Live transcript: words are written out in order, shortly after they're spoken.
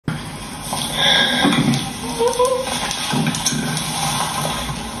Look at me. Don't do that.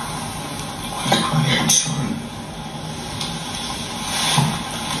 Why are you crying? I'm sorry.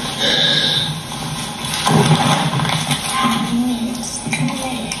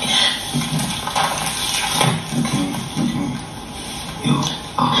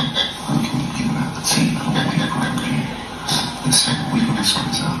 Listen, we can sort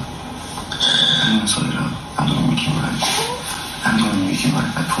this out. I'm gonna sort it out. I'm gonna make you right. I'm gonna make you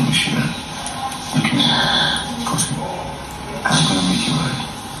right. I promise you that. Look at me. Cosmo. I'm gonna make you right.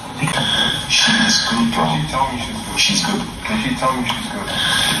 She's good, bro. Can she tell me she's good? She's good. Can she tell me she's good?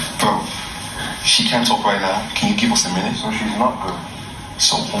 Bro, she can't talk right now. Can you give us a minute? So she's not good.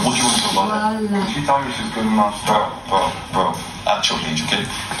 So, what do you want to do about that? Can she tell me she's good enough? Bro. At your age, okay?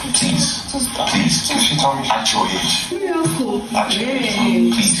 Please. Please. Can she tell me she's At your age. At your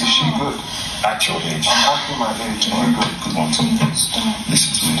age. Please. Is she good? At your age. I'm asking my age. Are you good? Good one to me.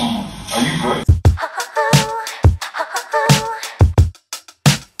 Listen to me. Are you good?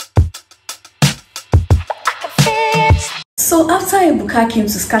 So after Ebuka came to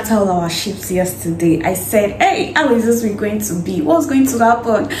scatter all our ships yesterday, I said, hey, how is this week going to be? What's going to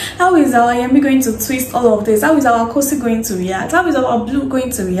happen? How is our Yemi going to twist all of this? How is our Kosi going to react? How is our Blue going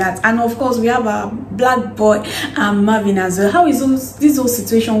to react? And of course, we have our Blackboi and Marvin as well. How is this whole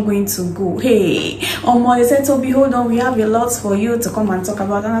situation going to go? Hey, they said, Toby, hold on, we have a lot for you to come and talk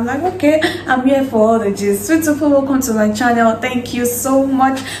about. And I'm like, okay, I'm here for all the gist. Sweet people, welcome to my channel. Thank you so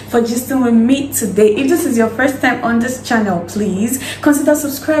much for gisting with me today. If this is your first time on this channel, please consider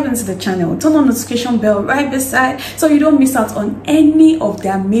subscribing to the channel. Turn on notification bell right beside so you don't miss out on any of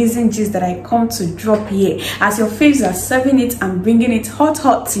the amazing gist that I come to drop here, as your faves are serving it and bringing it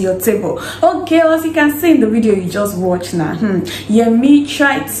hot to your table. Okay, as you can see in the video you just watched now, Yemi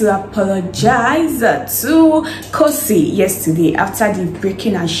tried to apologize to Kosi yesterday after the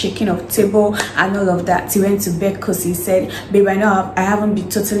breaking and shaking of table and all of that. He went to beg Kosi. He said, babe, I know I haven't been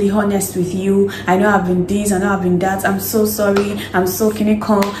totally honest with you. I know I've been this, I know I've been that. I'm so sorry, I'm so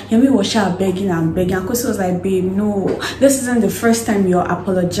cynical. Yemi was begging and begging, and Kosi was like, babe, no, this isn't the first time you're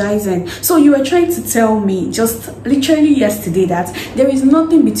apologizing. So you were trying to tell me just literally yesterday that there is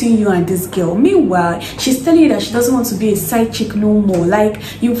nothing between you and this girl. Meanwhile, she's telling you that she doesn't want to be a side chick no more. Like,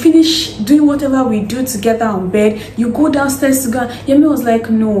 you finish doing whatever we do together on bed, you go downstairs to go. Yemi was like,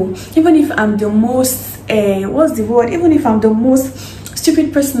 no, even if I'm the most what's the word, even if I'm the most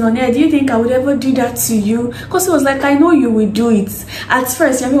stupid person on here, do you think I would ever do that to you? Because he was like, I know you will do it. At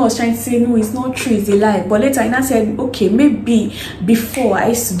first, Yemi was trying to say, no, it's not true, it's a lie. But later, I said, okay, maybe before I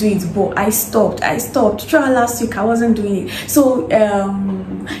used to do it, but I stopped. Throughout last week, I wasn't doing it. So,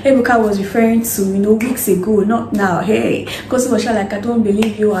 Ebuka was referring to, weeks ago, not now. Hey, because he was like, I don't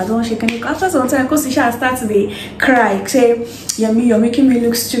believe you, I don't shake any. After some time, because she started to cry, say, Yemi, you're making me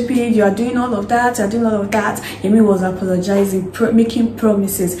look stupid, you are doing all of that, you're doing all of that. Yemi was apologizing, making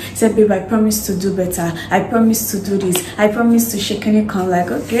promises. He said, babe, I promise to do better, I promise to do this, I promise to shake any con.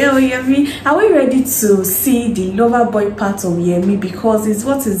 Like, okay, oh Yemi, are we ready to see the lover boy part of Yemi? Because it's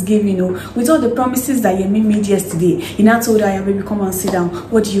what is giving, with all the promises that Yemi made yesterday. He now told her, baby, come and sit down.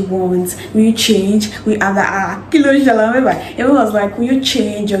 What do you want? Will you change? We have Yemi was like, will you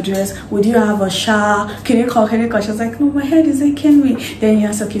change your dress? Would you have a shower? Can you call? She was like, no, my head is aching me. Then he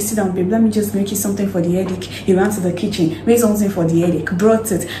asked, okay, sit down, babe, let me just make you something for the headache. He went to the kitchen, made something for the headache,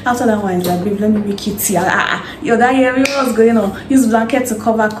 brought it. After that one, he's like, babe, let me make you tea. Yo, that Yemi was going on. Use blanket to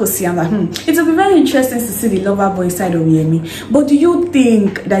cover Kosi. I'm like, it will be very interesting to see the lover boy side of Yemi. But do you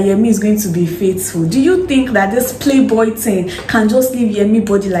think that Yemi is going to be faithful? Do you think that this playboy thing can just leave Yemi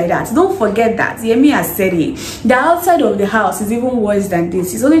body like that? Don't forget that Yemi has said it. The outside of the house is even worse than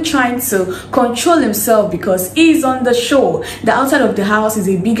this. He's only trying to control himself because he's on the show. The outside of the house is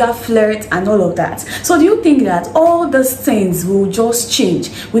a bigger flirt and all of that. So do you think that all these things will just change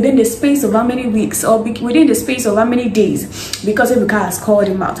within the space of how many weeks or within the space of how many days because Ebuka has called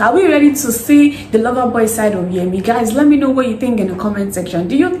him out? Are we ready to see the lover boy side of Yemi? Guys, let me know what you think in the comment section.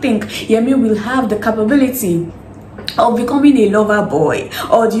 Do you think Yemi will have the capability of becoming a lover boy,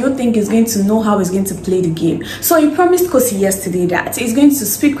 or do you think he's going to know how he's going to play the game? So he promised Kosi yesterday that he's going to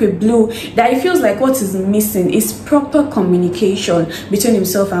speak with Blue, that he feels like what is missing is proper communication between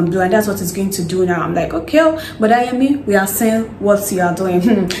himself and Blue, and that's what he's going to do now. I'm like, okay, but Yemi, we are saying what you are doing.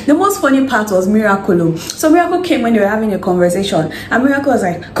 The most funny part was Miracle. So Miracle came when they were having a conversation, and Miracle was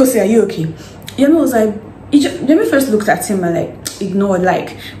like, Kosi, are you okay? Yemi was like, Yemi first looked at him and like ignored,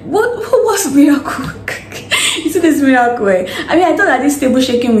 like, what? Who was Miracle? You see this Miracle? I mean, I thought that this table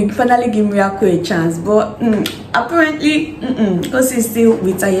shaking would finally give Miracle a chance, but apparently Kosi is still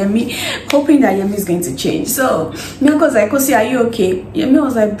with Yemi, hoping that Yemi is going to change. So Miracle was like, Kosi, are you okay? Yemi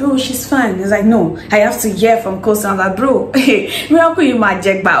was like, bro, she's fine. He's like, no, I have to hear from Kosi. I'm like, bro, Miracle, you might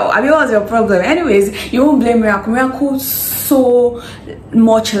jack bow. I mean, what's your problem? Anyways, you won't blame Miracle. Miracle so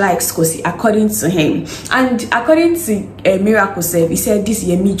much likes Kosi, according to him. And according to Miracle said, he said this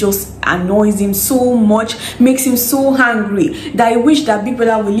Yemi just annoys him so much, makes him so angry that I wish that Big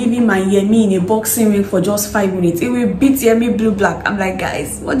Brother will leave him and Yemi in a boxing ring for just 5 minutes. It will beat Yemi blue black. I'm like,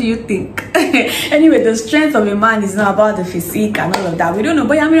 guys, what do you think? Anyway, the strength of a man is not about the physique and all of that. We don't know,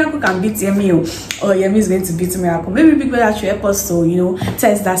 but Miracle can beat Yemi, or Yemi is going to beat Miracle. Maybe Big Brother should help us to, you know,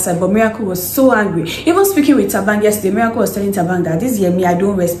 test that side. But Miracle was so angry. Even speaking with Tabang yesterday, Miracle was telling Tabang that this Yemi, I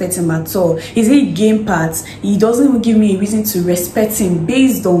don't respect him at all. He's a game part. He doesn't even give me a reason to respect him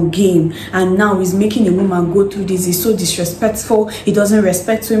based on game. And now he's making a woman go through this. He's so disrespectful. He doesn't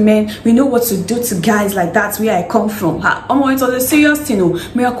respect women. We know what to do to guys like that where I come from. It was a serious thing.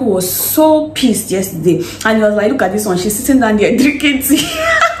 Miracle was so pissed yesterday. And he was like, look at this one. She's sitting down there drinking tea.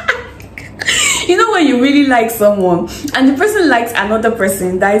 You know when you really like someone and the person likes another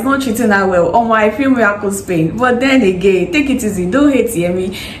person that is not treating her well, I feel Miracle's pain. But then again, take it easy, don't hate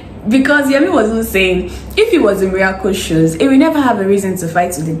Yemi, because Yemi wasn't saying if he was in Miracle's shoes, he will never have a reason to fight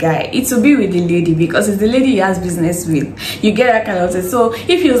with the guy. It will be with the lady, because it's the lady he has business with. You get that kind of thing. So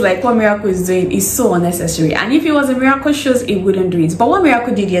if he was like, what Miracle is doing is so unnecessary, and if he was in Miracle's shoes, he wouldn't do it. But what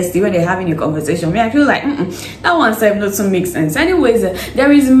Miracle did yesterday when they're having a conversation, I feel like that one side doesn't make sense. Anyways,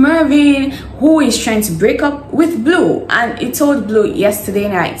 there is Marvin who is trying to break up with Blue, and he told Blue yesterday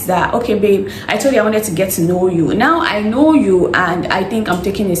night that, okay babe, I told you I wanted to get to know you. Now I know you and I think I'm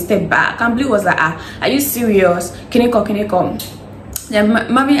taking a step back. And Blue was like, are you serious? Can you come?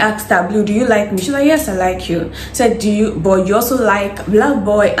 Then Marvin asked her, Blue, do you like me? She's like, yes, I like you. Said, do you, but you also like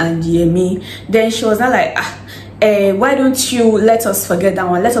Blackboi and Yemi? Then she was not like, why don't you let us forget that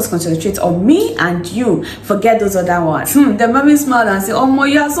one? Let us concentrate on me and you. Forget those other ones. Then Marvin smiled and said, oh,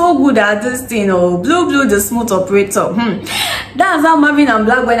 you are so good at this thing. Blue, the smooth operator. That's how Marvin and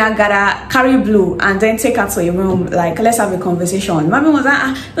Blackboi now gotta carry Blue and then take her to a room, like, let's have a conversation. Marvin was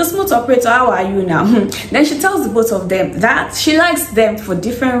like, the smooth operator, how are you now? Then she tells the both of them that she likes them for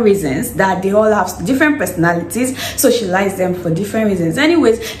different reasons, that they all have different personalities, so she likes them for different reasons.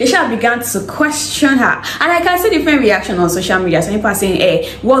 Anyways, they shall began to question her, and I can see different reaction on social media. Some people are saying,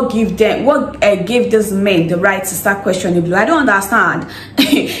 hey, what gave gave this men the right to start questioning Blue? I don't understand.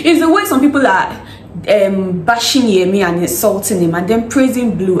 It's the way some people are bashing Yemi and insulting him and then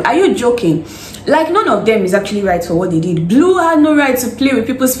praising Blue. Are you joking? Like, none of them is actually right for what they did. Blue had no right to play with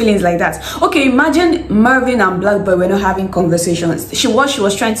people's feelings like that. Okay, imagine Marvin and Blackboi were not having conversations. What she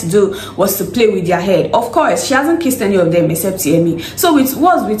was trying to do was to play with their head. Of course, she hasn't kissed any of them except Yemi. So it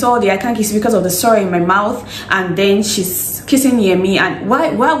was with all the I can't kiss because of the sorry in my mouth, and then she's kissing Yemi. And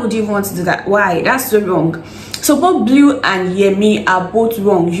why would you even want to do that? Why? That's so wrong. So both Blue and Yemi are both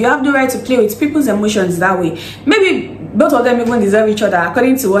wrong. You have the right to play with people's emotions that way. Maybe both of them even deserve each other,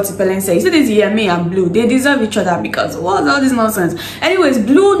 according to what Ipelen says. You see, this Yemi and Blue, they deserve each other, because what's all this nonsense? Anyways,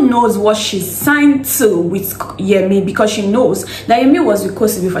 Blue knows what she's signed to with Yemi, because she knows that Yemi was with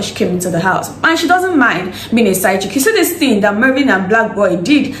Kosi before she came into the house, and she doesn't mind being a side chick. You see this thing that Marvin and Blackboi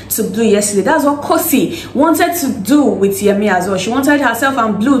did to Blue yesterday? That's what Kosi wanted to do with Yemi as well. She wanted herself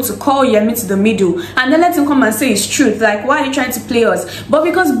and Blue to call Yemi to the middle and then let him come and say his truth. Like, why are you trying to play us? But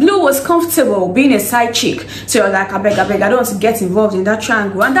because Blue was comfortable being a side chick, so you're like, I beg, I don't want to get involved in that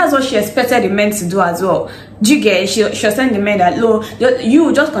triangle. And that's what she expected the men to do as well. Do you get it? She was telling the men that, look,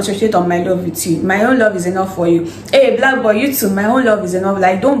 you just concentrate on my love with you. My own love is enough for you. Hey, Blackboi, you too, my own love is enough.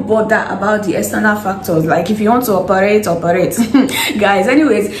 Like, don't bother about the external factors. Like, if you want to operate. Guys,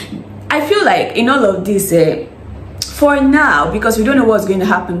 anyways, I feel like in all of this, for now, because we don't know what's going to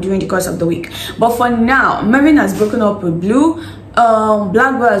happen during the course of the week, but for now, Marvin has broken up with Blue.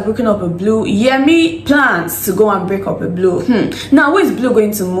 Blackboi has broken up with Blue. Yemi plans to go and break up with Blue. Now, who is Blue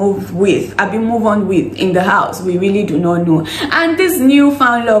going to move with? Move on with in the house? We really do not know. And this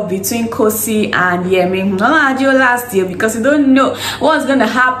newfound love between Kosi and Yemi, I had you last year, because you don't know what's going to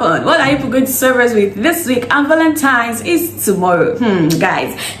happen. What are you going to serve us with this week? And Valentine's is tomorrow.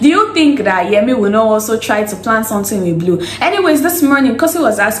 Guys, do you think that Yemi will not also try to plan something with Blue? Anyways, this morning Kosi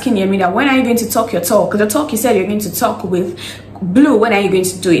was asking Yemi that when are you going to talk your talk? The talk you said you're going to talk with Blue, when are you going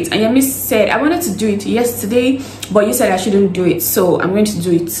to do it? And Yemi said, I wanted to do it yesterday, but you said I shouldn't do it, so I'm going to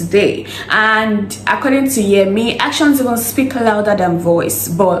do it today. And according to Yemi, actions even speak louder than voice,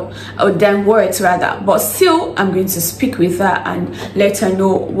 but than words rather. But still, I'm going to speak with her and let her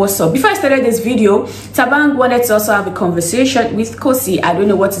know what's up. Before I started this video, Tabang wanted to also have a conversation with Kosi. I don't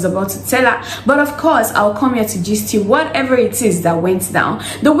know what he's about to tell her, but of course, I'll come here to gist you whatever it is that went down.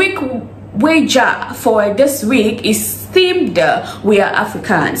 The week wager for this week is themed We Are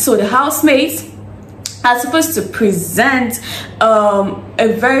African. So the housemates are supposed to present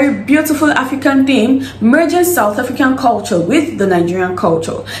a very beautiful African theme, merging South African culture with the Nigerian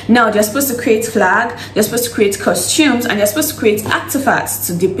culture. Now they're supposed to create flag, they're supposed to create costumes, and they're supposed to create artifacts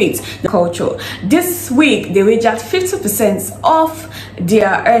to depict the culture. This week they wagered 50% of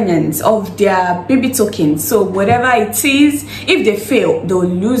their earnings, of their baby tokens. So whatever it is, if they fail, they'll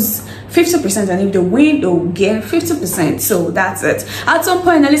lose 50%, and if they win, they'll gain 50%. So that's it. At some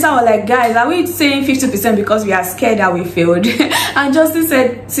point, Elisa was like, guys, are we saying 50% because we are scared that we failed? And Justice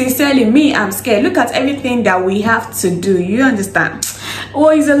said, sincerely, me, I'm scared. Look at everything that we have to do. You understand? Well,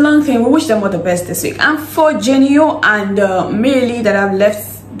 it's a long thing. We wish them all the best this week. And for Genio and Millie that have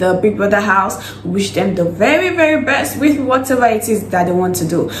left the Big Brother house, wish them the very, very best with whatever it is that they want to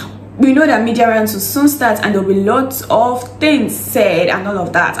do. We know that media rounds will soon start, and there'll be lots of things said and all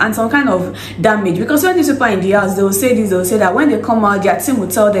of that, and some kind of damage, because when these people are in the house, they will say this, they will say that. When they come out, their team will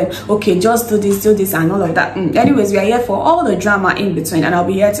tell them, okay, just do this and all of that. Anyways, we are here for all the drama in between, and I'll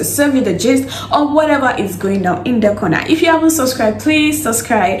be here to serve you the gist of whatever is going down in the corner. If you haven't subscribed, please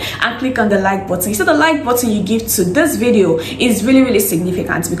subscribe and click on the like button. You see, the like button you give to this video is really, really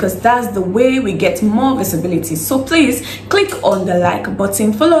significant, because that's the way we get more visibility. So please click on the like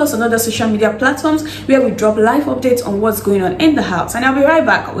button. Follow us on other social media platforms where we drop live updates on what's going on in the house, and I'll be right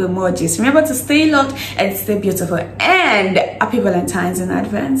back with more gist. Remember to stay locked and stay beautiful, and happy Valentine's in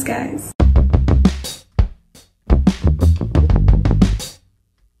advance, guys.